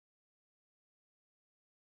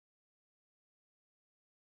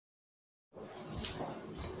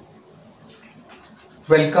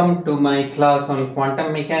Welcome to my class on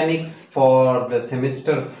quantum mechanics for the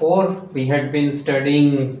semester 4. We had been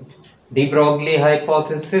studying de Broglie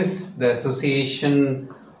hypothesis, the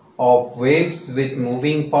association of waves with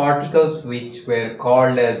moving particles which were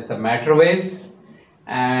called as the matter waves,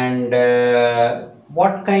 and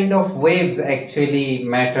what kind of waves actually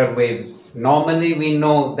matter waves. Normally we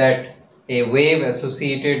know that a wave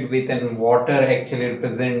associated with an water actually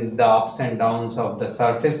represents the ups and downs of the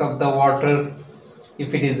surface of the water.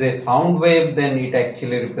 If it is a sound wave, then it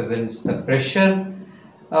actually represents the pressure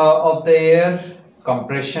of the air,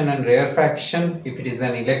 compression and rarefaction. If it is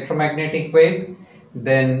an electromagnetic wave,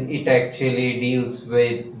 then it actually deals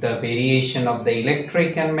with the variation of the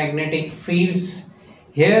electric and magnetic fields.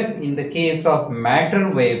 Here, in the case of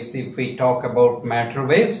matter waves, if we talk about matter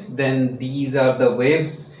waves, then these are the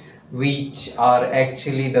waves which are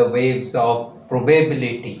actually the waves of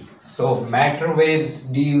probability. So, matter waves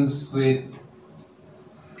deals with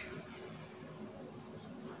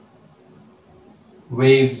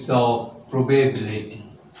waves of probability.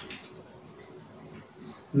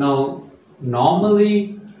 Now,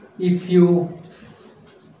 normally if you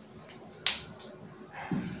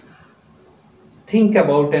think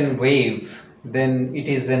about a wave, then it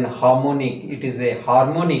is a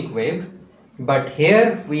harmonic wave, but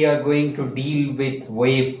here we are going to deal with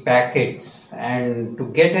wave packets. And to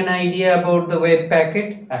get an idea about the wave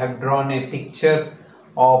packet, I have drawn a picture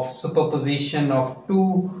of superposition of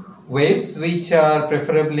two waves which are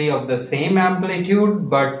preferably of the same amplitude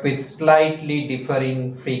but with slightly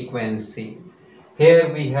differing frequency.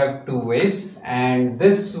 Here we have two waves, and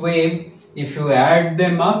this wave, if you add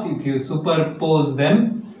them up, if you superpose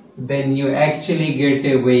them, then you actually get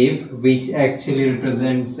a wave which actually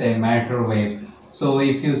represents a matter wave. So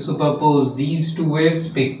if you superpose these two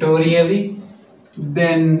waves pictorially,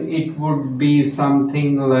 then it would be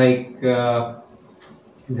something like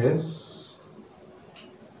this.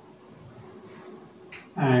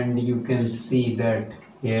 And you can see that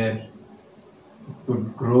here it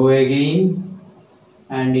would grow again,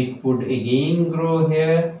 and it would again grow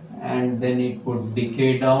here, and then it would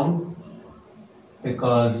decay down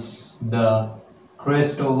because the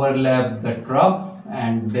crest overlapped the trough,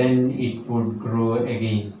 and then it would grow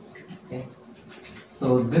again. Okay.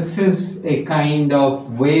 So this is a kind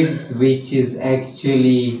of waves which is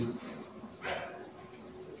actually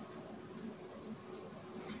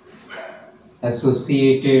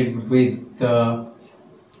associated with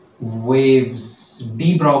waves,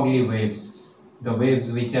 de Broglie waves, the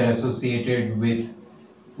waves which are associated with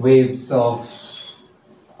waves of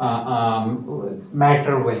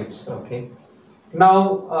matter waves. Okay.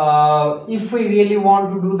 Now, if we really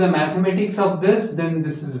want to do the mathematics of this, then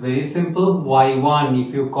this is very simple. Y1,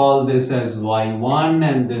 if you call this as Y1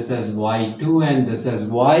 and this as Y2 and this as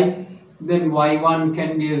Y, then Y1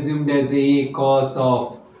 can be assumed as A cos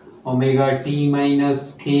of omega t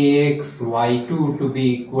minus kx, y2 to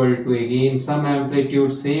be equal to again some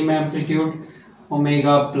amplitude, same amplitude,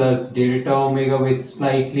 omega plus delta omega with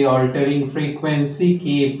slightly altering frequency,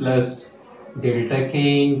 k plus delta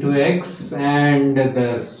k into x, and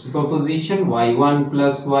the superposition y1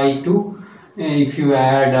 plus y2. If you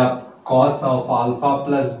add up cos of alpha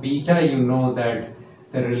plus beta, you know that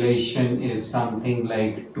the relation is something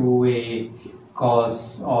like 2a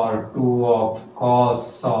cos or 2 of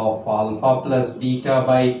cos of alpha plus beta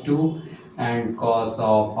by 2 and cos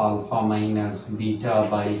of alpha minus beta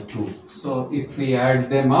by 2. So if we add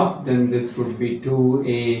them up, then this would be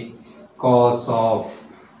 2a cos of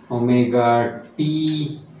omega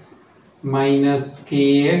t minus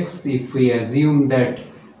kx. If we assume that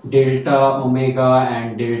delta omega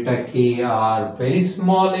and delta k are very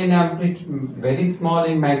small in amplitude, very small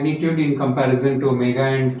in magnitude in comparison to omega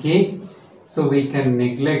and k, so we can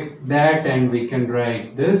neglect that and we can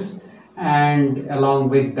write this, and along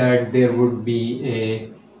with that there would be a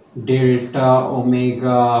delta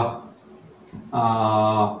omega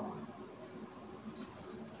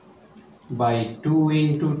by 2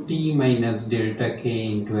 into t minus delta k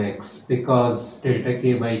into x, because delta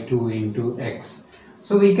k by 2 into x.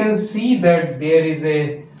 So we can see that there is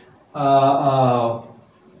a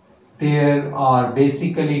there are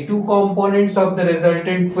basically two components of the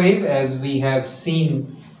resultant wave, as we have seen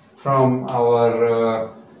from our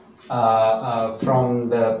from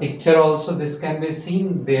the picture also. This can be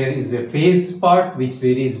seen. There is a phase part which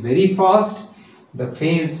varies very fast. The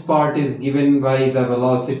phase part is given by the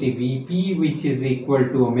velocity vp, which is equal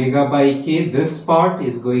to omega by k. This part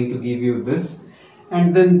is going to give you this,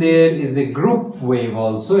 and then there is a group wave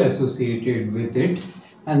also associated with it,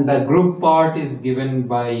 and the group part is given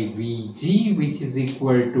by Vg, which is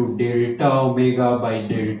equal to delta omega by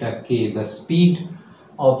delta k, the speed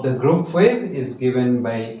of the group wave is given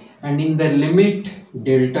by, and in the limit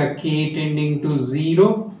delta k tending to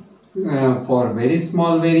 0, for very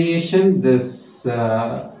small variation, this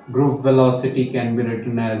group velocity can be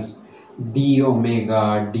written as d omega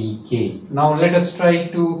dk. Now let us try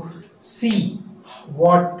to see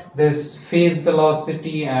what this phase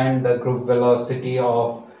velocity and the group velocity of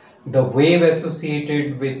the wave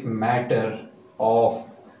associated with matter of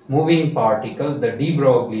moving particle, the de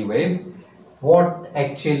Broglie wave, what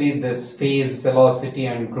actually this phase velocity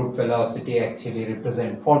and group velocity actually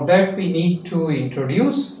represent. For that we need to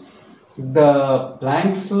introduce the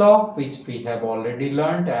Planck's law, which we have already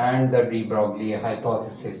learned, and the de Broglie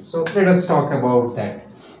hypothesis. So let us talk about that.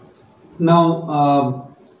 Now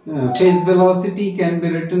phase velocity can be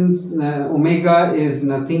written, omega is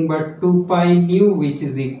nothing but 2 pi nu, which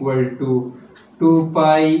is equal to 2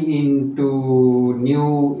 pi into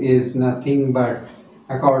nu is nothing but,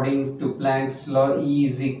 according to Planck's law, E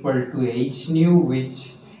is equal to h nu, which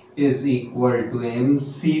is equal to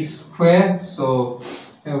mc square. So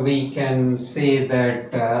we can say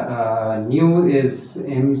that nu is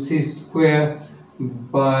mc square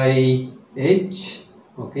by h,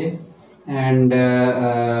 okay, and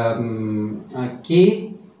k,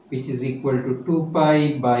 which is equal to 2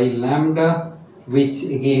 pi by lambda, which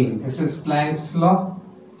again this is Planck's law,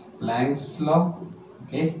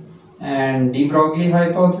 okay, and de Broglie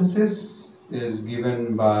hypothesis is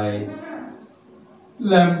given by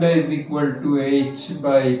lambda is equal to h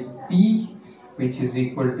by p, which is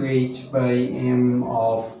equal to h by m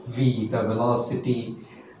of v, the velocity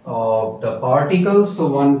of the particle. So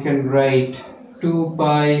one can write 2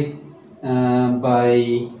 pi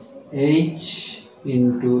by h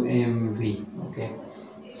into mv, okay.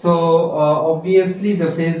 So obviously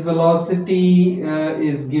the phase velocity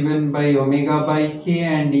is given by omega by k,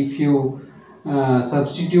 and if you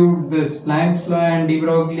substitute this Planck's law and de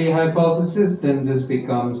Broglie hypothesis, then this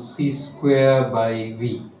becomes c square by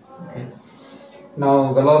v, okay.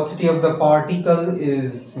 Now velocity of the particle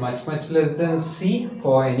is much less than c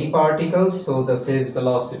for any particle, so the phase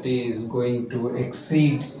velocity is going to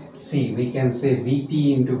exceed c. We can say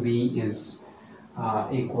vp into v is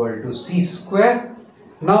equal to c square.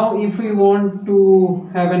 Now if we want to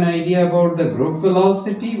have an idea about the group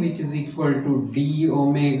velocity, which is equal to d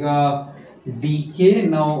omega dk.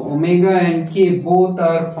 Now omega and k both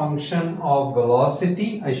are function of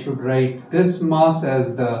velocity. I should write this mass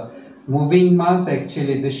as the moving mass.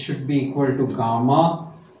 Actually this should be equal to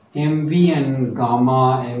gamma mv and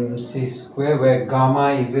gamma mc square, where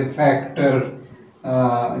gamma is a factor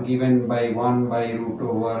given by 1 by root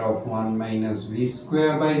over of 1 minus v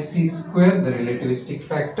square by c square, the relativistic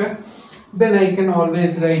factor. Then I can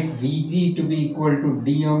always write Vg to be equal to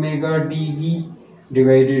d omega dv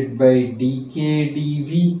divided by dk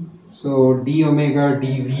dv. So d omega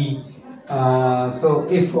dv, so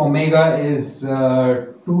if omega is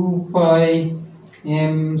 2 pi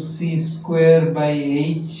mc square by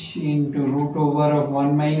h into root over of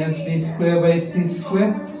 1 minus v square by c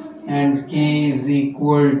square, and k is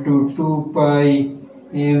equal to 2 pi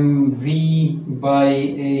mv by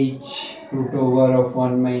h root over of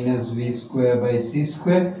 1 minus v square by c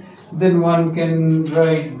square, then one can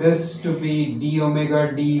write this to be d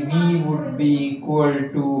omega dv would be equal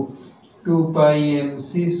to 2 pi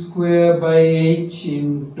mc square by h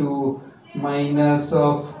into minus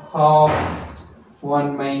of half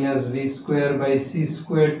 1 minus v square by c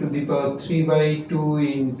square to the power 3 by 2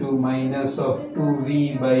 into minus of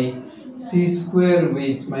 2v by c square,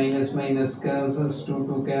 which minus cancels,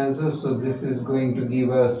 2 cancels. So this is going to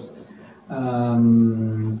give us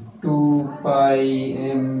 2 pi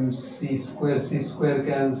mc square, c square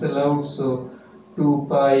cancel out, so 2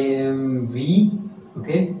 pi mv,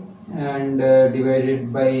 okay, and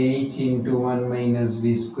divided by h into 1 minus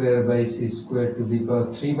v square by c square to the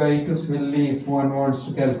power 3 by 2. Similarly, if one wants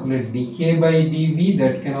to calculate dk by dv,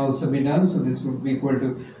 that can also be done. So this would be equal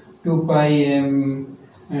to 2 pi m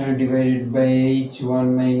divided by h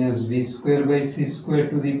 1 minus v square by c square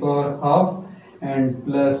to the power half, and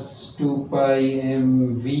plus 2 pi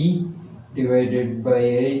mv divided by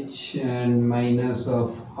h and minus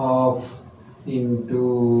of half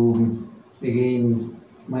into again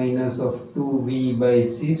minus of 2v by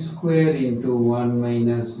c square into 1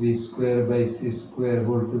 minus v square by c square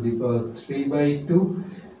whole to the power 3 by 2,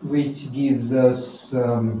 which gives us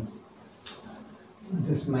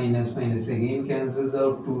this minus again cancels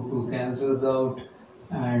out, 2 cancels out,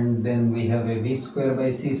 and then we have a v square by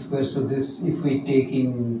c square. So this, if we take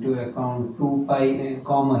into account 2 pi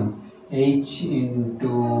common, h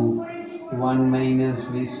into 1 minus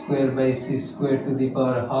v square by c square to the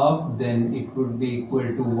power half, then it would be equal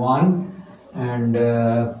to 1, and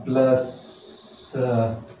plus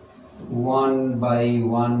 1 by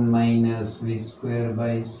 1 minus v square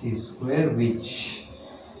by c square, which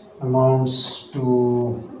amounts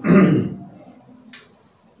to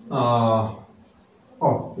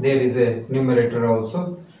oh, there is a numerator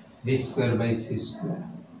also, v square by c square.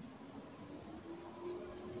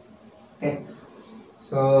 Okay,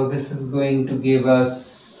 so this is going to give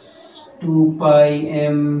us 2 pi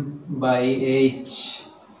m by h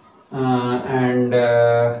and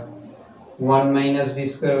 1 minus v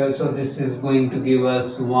square. So this is going to give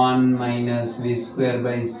us 1 minus v square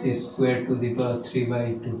by c square to the power 3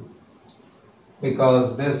 by 2,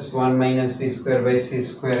 because this 1 minus v square by c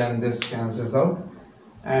square and this cancels out,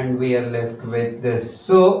 and we are left with this.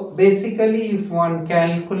 So basically, if one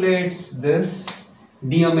calculates this,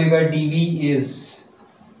 d omega dv is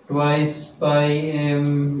twice pi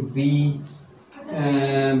m v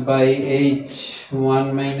by h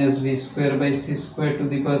 1 minus v square by c square to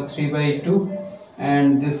the power 3 by 2,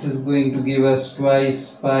 and this is going to give us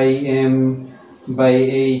twice pi m by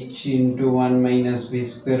h into 1 minus v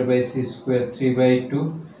square by c square 3 by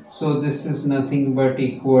 2. So this is nothing but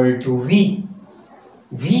equal to v.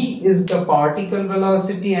 V is the particle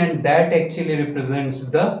velocity, and that actually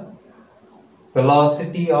represents the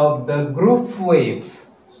velocity of the group wave.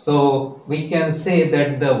 So we can say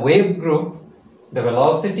that the wave group, the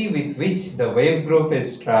velocity with which the wave group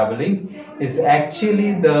is traveling, is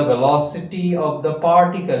actually the velocity of the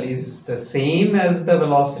particle, is the same as the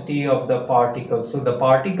velocity of the particle. So the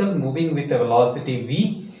particle moving with a velocity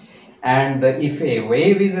v, and if a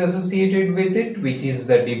wave is associated with it, which is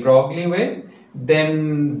the de Broglie wave,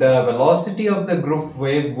 then the velocity of the group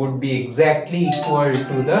wave would be exactly equal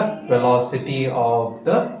to the velocity of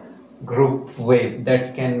the group wave.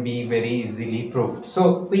 That can be very easily proved.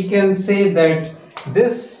 So we can say that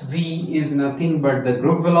this v is nothing but the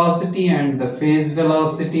group velocity, and the phase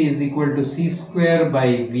velocity is equal to c square by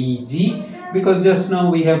vg, because just now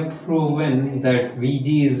we have proven that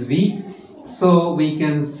vg is v. So we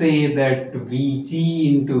can say that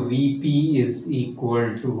vg into vp is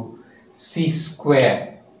equal to c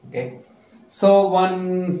square. Okay, so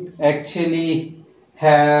one actually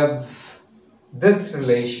have this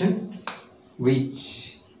relation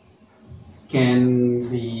which can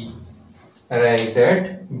be arrived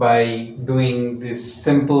at by doing this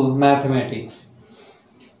simple mathematics.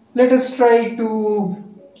 Let us try to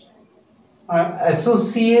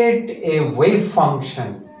associate a wave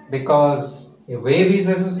function, because a wave is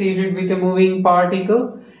associated with a moving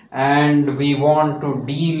particle, and we want to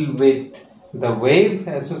deal with the wave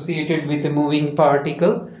associated with a moving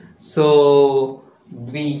particle. So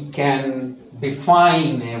we can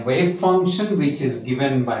define a wave function which is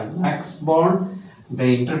given by Max Born.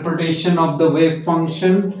 The interpretation of the wave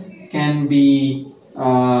function can be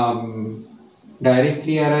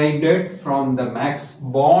directly arrived at from the Max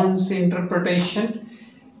Born's interpretation.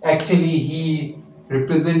 Actually, he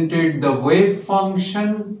represented the wave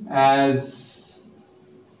function as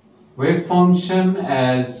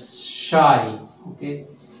psi. Okay,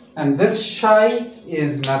 and this psi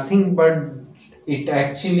is nothing but, it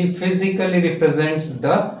actually physically represents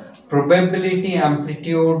the probability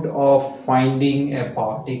amplitude of finding a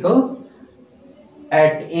particle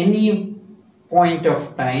at any point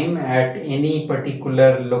of time at any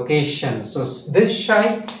particular location. So this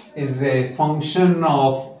psi is a function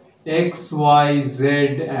of x, y,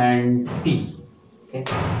 z and t. Okay.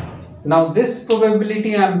 Now this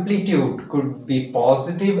probability amplitude could be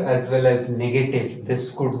positive as well as negative.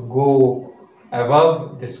 This could go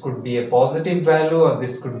above, this could be a positive value, or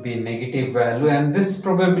this could be a negative value, and this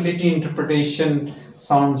probability interpretation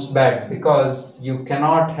sounds bad because you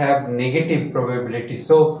cannot have negative probability,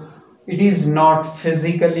 so it is not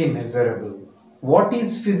physically measurable. What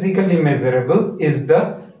is physically measurable is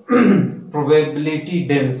the probability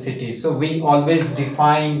density. So we always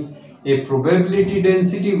define a probability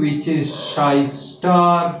density which is psi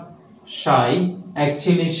star psi.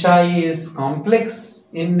 Actually, psi is complex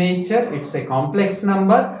in nature, it's a complex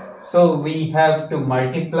number, so we have to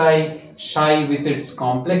multiply psi with its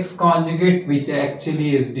complex conjugate, which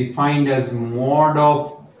actually is defined as mod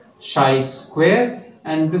of psi square,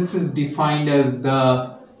 and this is defined as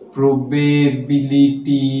the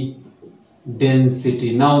probability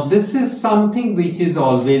density. Now this is something which is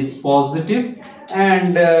always positive,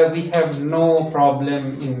 and we have no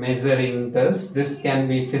problem in measuring this. This can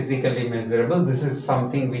be physically measurable. This is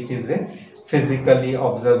something which is a physically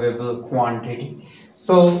observable quantity.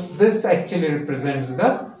 So this actually represents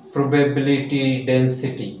the probability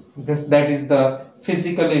density. That is the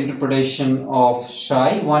physical interpretation of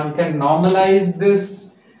psi. One can normalize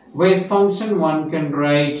this wave function, one can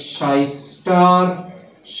write psi star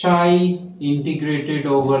psi integrated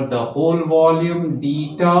over the whole volume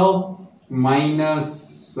d tau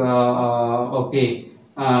minus over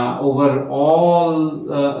all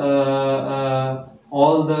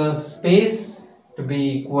the space to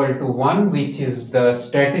be equal to 1, which is the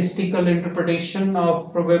statistical interpretation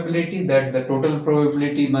of probability, that the total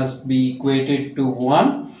probability must be equated to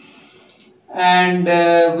 1. And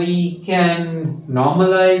we can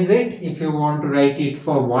normalize it. If you want to write it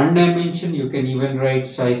for one dimension, you can even write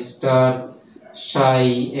psi star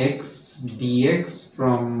psi x dx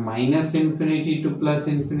from minus infinity to plus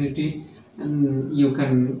infinity, and you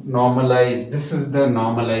can normalize. This is the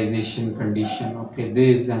normalization condition. Okay,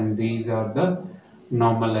 this and these are the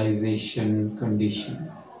normalization condition.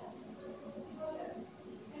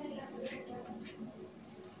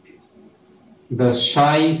 The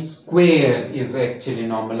psi square is actually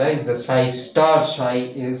normalized, the psi star psi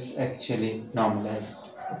is actually normalized.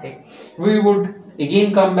 Okay, we would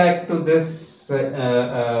again come back to this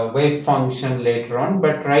wave function later on,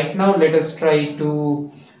 but right now let us try to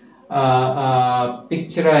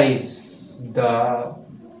picturize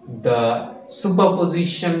the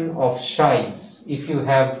superposition of psi's. If you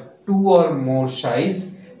have two or more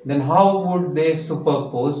psi's, then how would they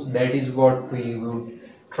superpose? That is what we would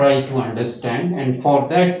try to understand, and for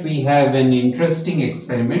that we have an interesting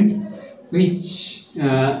experiment which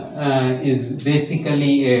is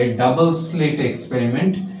basically a double slit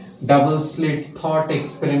experiment, double slit thought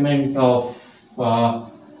experiment of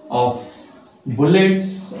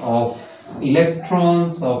bullets, of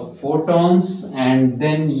electrons, of photons, and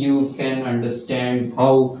then you can understand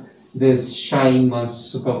how this psi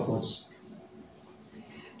must superpose.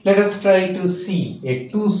 Let us try to see a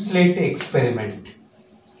two slit experiment.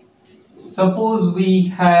 Suppose we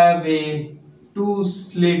have a two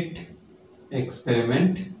slit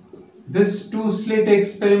experiment. This two slit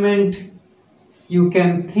experiment, you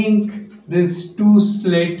can think this two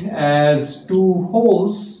slit as two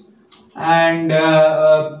holes, and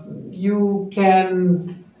you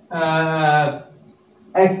can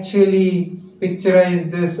actually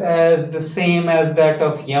picturize this as the same as that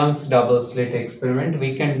of Young's double slit experiment.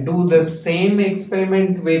 We can do the same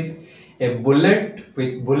experiment with a bullet,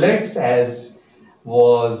 with bullets, as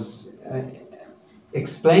was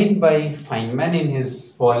explained by Feynman in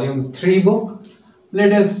his volume 3 book.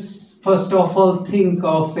 Let us first of all think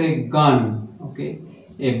of a gun, okay,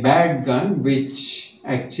 a bad gun which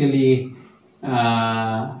actually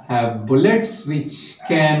have bullets which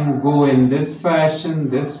can go in this fashion,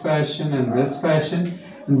 and this fashion,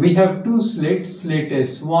 and we have two slits, slit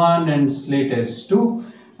S1 and slit S2,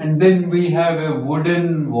 and then we have a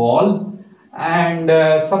wooden wall, and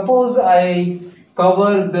suppose I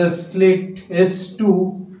cover the slit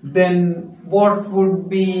S2, then what would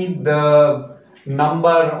be the number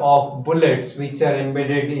of bullets which are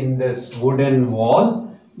embedded in this wooden wall?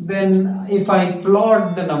 Then if I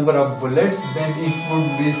plot the number of bullets, then it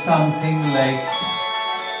would be something like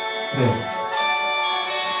this.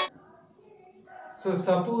 So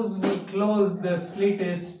suppose we close the slit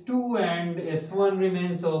S2 and S1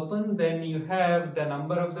 remains open, then you have the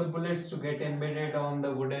number of the bullets to get embedded on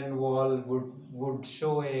the wooden wall would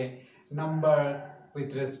show a number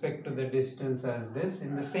with respect to the distance as this.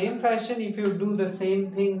 In the same fashion, if you do the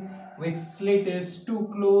same thing with slit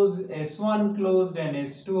S2 closed, S1 closed and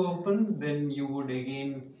S2 open, then you would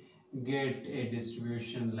again get a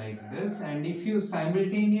distribution like this. And if you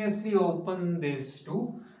simultaneously open these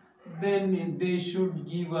two, then they should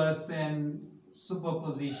give us an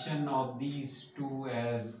superposition of these two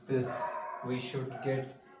as this. We should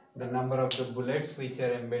get the number of the bullets which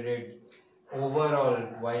are embedded overall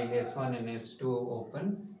while S1 and S2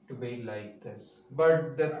 open to be like this.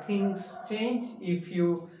 But the things change if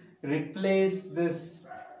you replace this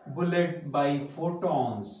bullet by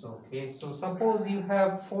photons. Okay, so suppose you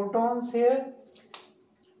have photons here.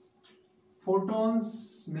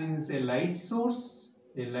 Photons means a light source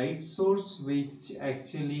which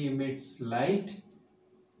actually emits light.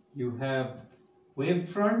 You have wave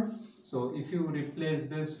fronts, so if you replace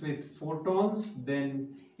this with photons,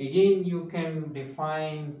 then again you can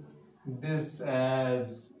define this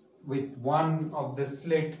as, with one of the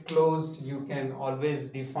slit closed, you can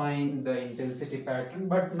always define the intensity pattern,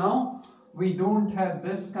 but now we don't have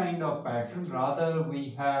this kind of pattern, rather we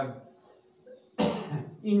have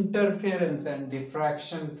interference and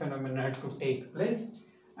diffraction phenomena to take place,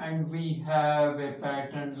 and we have a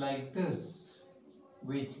pattern like this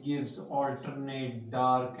which gives alternate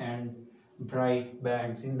dark and bright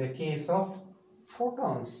bands in the case of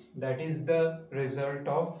photons. That is the result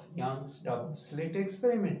of Young's double slit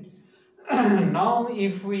experiment. Now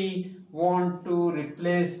if we want to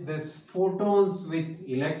replace this photons with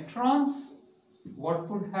electrons, what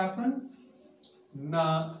would happen?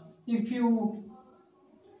 Now, if you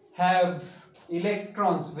have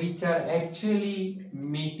electrons which are actually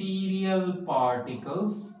material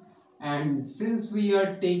particles, and since we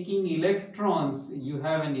are taking electrons, you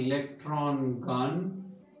have an electron gun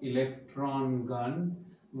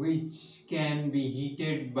which can be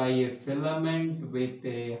heated by a filament with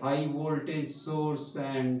a high voltage source,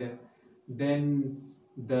 and then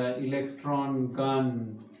the electron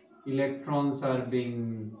gun electrons are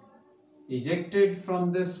being ejected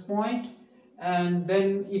from this point. And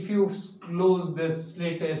then if you close this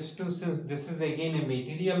slit S2, since this is again a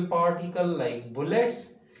material particle like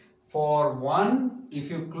bullets, for 1, if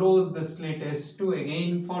you close the slit S2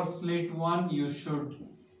 again for slit 1, you should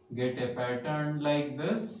get a pattern like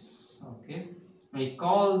this. Okay, I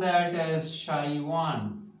call that as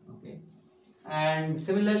Chi1. Okay, and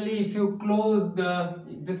similarly if you close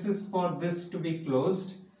this is for this to be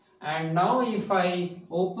closed, and now if I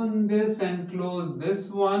open this and close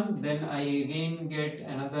this one, then I again get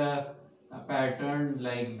another pattern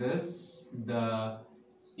like this. The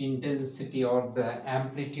intensity or the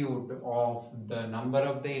amplitude of the number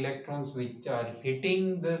of the electrons which are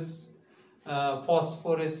hitting this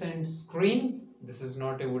phosphorescent screen. This is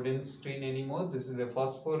not a wooden screen anymore. This is a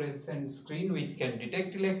phosphorescent screen which can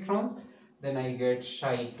detect electrons. Then I get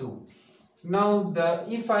Chi2. Now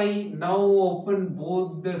if I now open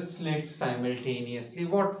both the slits simultaneously,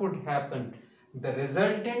 what would happen? The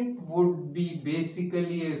resultant would be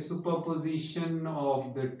basically a superposition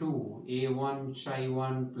of the two, A1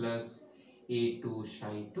 Chi1 plus A2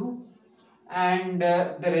 Chi2, and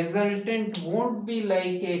the resultant won't be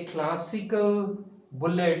like a classical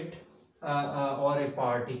bullet or a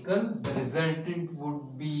particle. The resultant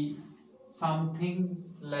would be something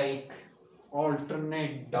like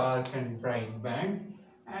alternate dark and bright band,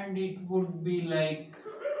 and it would be like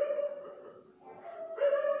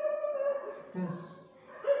this.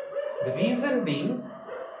 The reason being,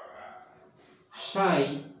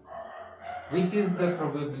 Chi, which is the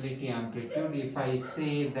probability amplitude, if I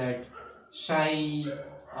say that Chi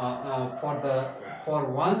for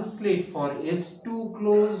one slit, for S2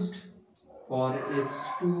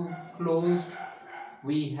 closed,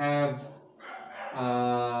 we have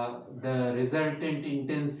the resultant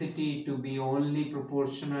intensity to be only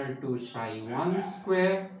proportional to Chi1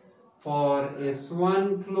 square. For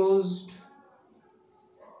S1 closed,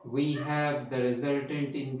 we have the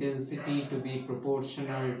resultant intensity to be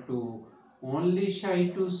proportional to only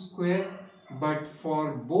Chi2 square. But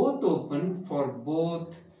for both open, for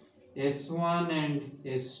both S1 and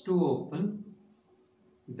S2 open,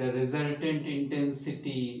 the resultant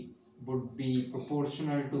intensity would be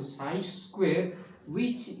proportional to Chi square,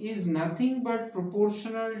 which is nothing but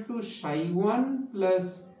proportional to Chi1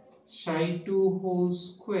 plus Chi2 whole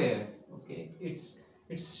square. Okay, it's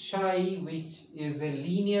Chi, which is a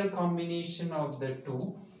linear combination of the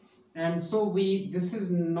two, and so this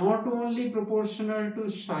is not only proportional to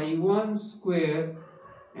Chi1 square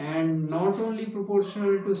and not only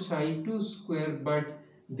proportional to Chi2 square, but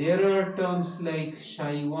there are terms like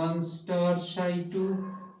Chi1 star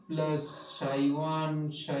Chi2 plus Chi1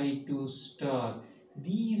 Chi2 star.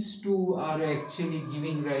 These two are actually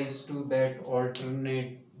giving rise to that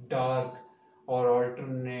alternate dark or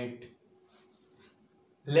alternate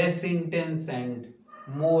less intense and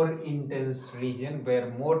more intense region, where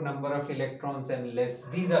more number of electrons and less,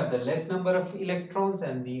 these are the less number of electrons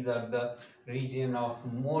and these are the region of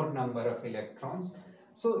more number of electrons.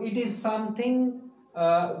 So it is something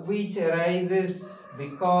which arises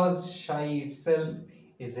because Chi itself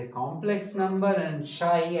is a complex number and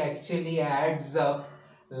Chi actually adds up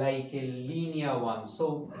like a linear one.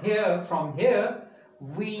 So from here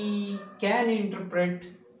we can interpret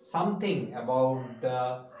something about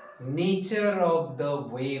the nature of the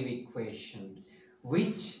wave equation,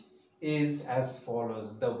 which is as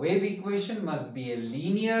follows. The wave equation must be a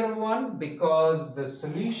linear one because the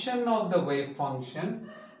solution of the wave function,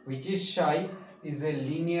 which is Chi, is a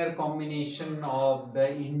linear combination of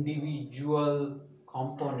the individual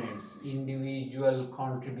components, individual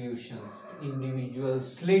contributions, individual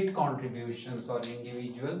slit contributions or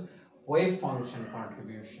individual wave function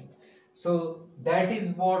contribution. So that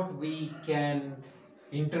is what we can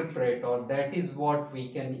interpret, or that is what we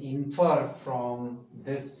can infer from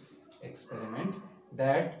this experiment,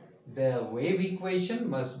 that the wave equation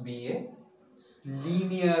must be a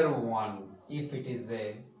linear one if it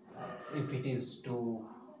is to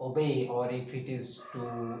obey, or if it is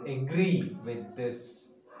to agree with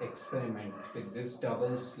this experiment, with this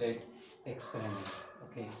double slit experiment.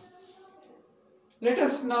 Okay. Let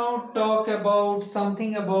us now talk about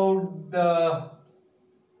something about the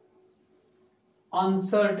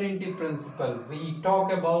uncertainty principle. We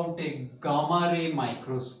talk about a gamma ray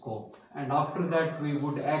microscope, and after that we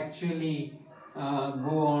would actually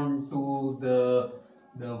go on to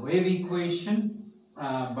the wave equation.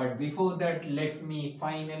 But before that, let me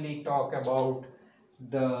finally talk about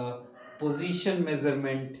the position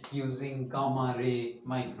measurement using gamma ray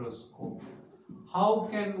microscope. How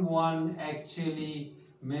can one actually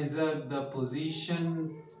measure the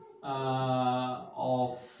position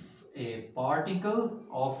of a particle,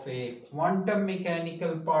 of a quantum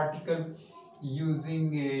mechanical particle,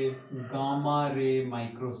 using a gamma ray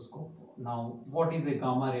microscope? Now, what is a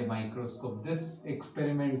gamma ray microscope? This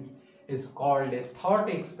experiment is called a thought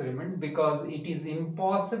experiment because it is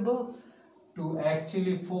impossible to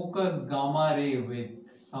actually focus gamma ray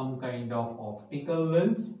with some kind of optical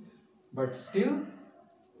lens, but still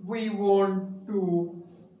we want to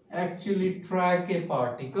actually track a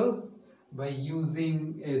particle by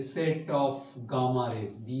using a set of gamma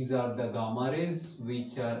rays. These are the gamma rays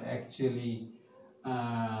which are actually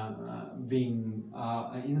being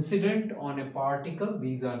incident on a particle.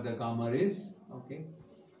 These are the gamma rays, okay,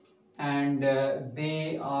 and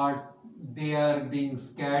they are being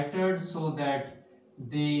scattered so that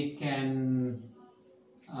they can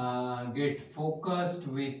get focused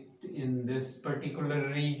within this particular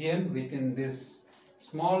region, within this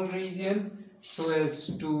small region, so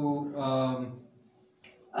as to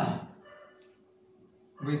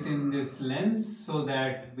within this lens, so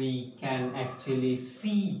that we can actually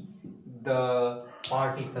see the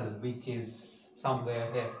particle which is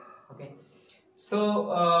somewhere here, okay.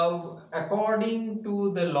 So according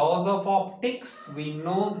to the laws of optics, we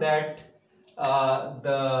know that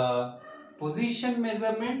the position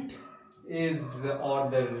measurement is, or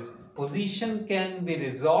the position can be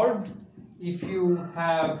resolved if you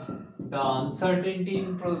have the uncertainty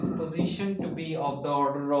in position to be of the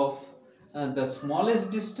order of the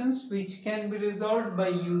smallest distance, which can be resolved by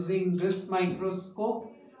using this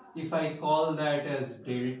microscope. If I call that as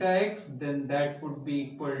delta x, then that would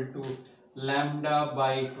be equal to lambda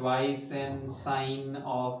by twice n sine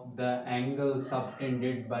of the angle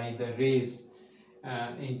subtended by the rays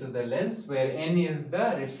into the lens, where n is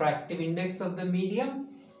the refractive index of the medium,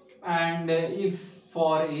 and if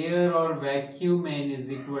for air or vacuum n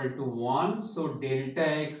is equal to 1, so delta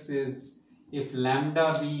x is, if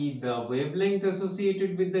lambda be the wavelength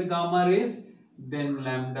associated with the gamma rays, then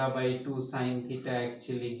lambda by 2 sine theta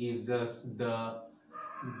actually gives us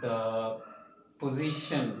the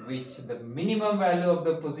position, which the minimum value of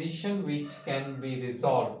the position which can be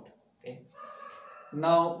resolved, okay.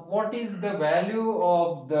 Now, what is the value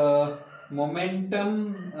of the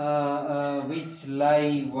momentum which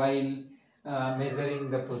lie while measuring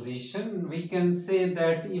the position? We can say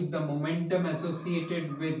that if the momentum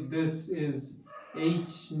associated with this is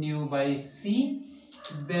h nu by c,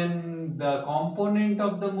 then the component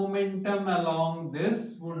of the momentum along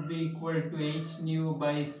this would be equal to h nu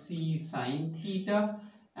by c sine theta,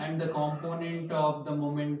 and the component of the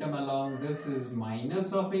momentum along this is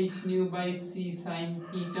minus of h nu by c sine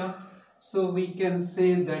theta. So we can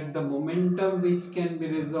say that the momentum which can be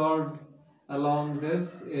resolved along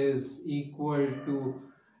this is equal to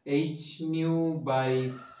h nu by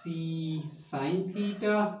c sine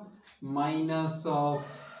theta minus of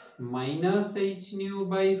minus h nu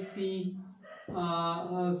by c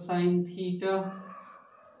sine theta,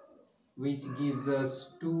 which gives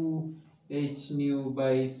us 2 h nu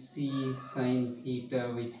by c sine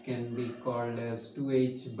theta, which can be called as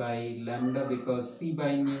 2h by lambda, because c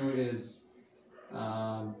by nu is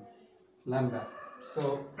lambda.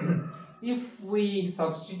 So if we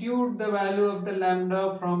substitute the value of the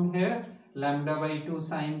lambda from here, lambda by 2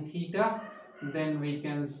 sine theta, then we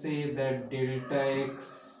can say that delta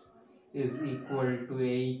x is equal to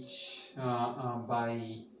h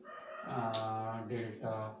by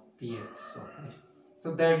delta px, okay.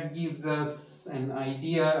 So that gives us an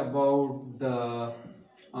idea about the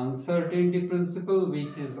uncertainty principle,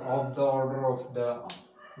 which is of the order of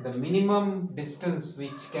the minimum distance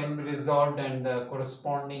which can be resolved and the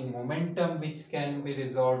corresponding momentum which can be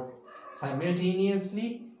resolved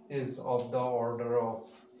simultaneously is of the order of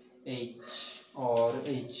h or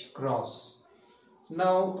h cross.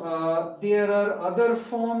 Now there are other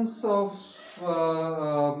forms of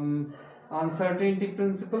uncertainty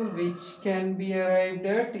principle which can be arrived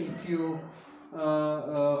at. If you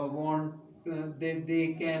want,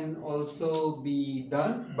 they can also be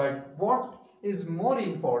done, but what is more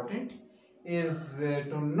important is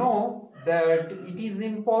to know that it is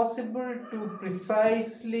impossible to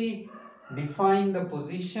precisely define the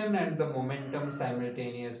position and the momentum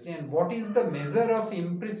simultaneously. And what is the measure of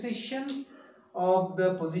imprecision of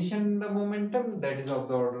the position and the momentum? That is of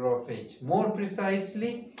the order of h. More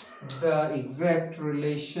precisely, the exact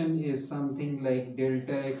relation is something like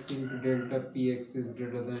delta x into delta px is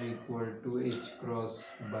greater than or equal to h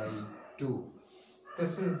cross by 2.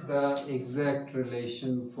 This is the exact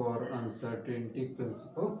relation for uncertainty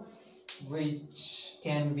principle, which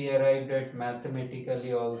can be arrived at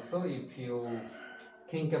mathematically also if you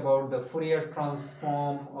think about the Fourier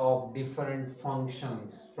transform of different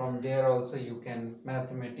functions. From there also you can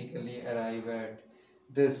mathematically arrive at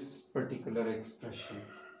this particular expression.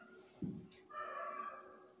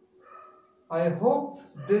 I hope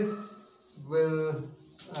this will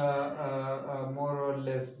more or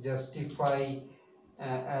less justify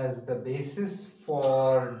as the basis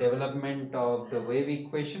for development of the wave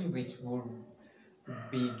equation, which would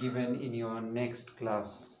be given in your next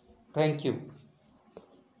class. Thank you.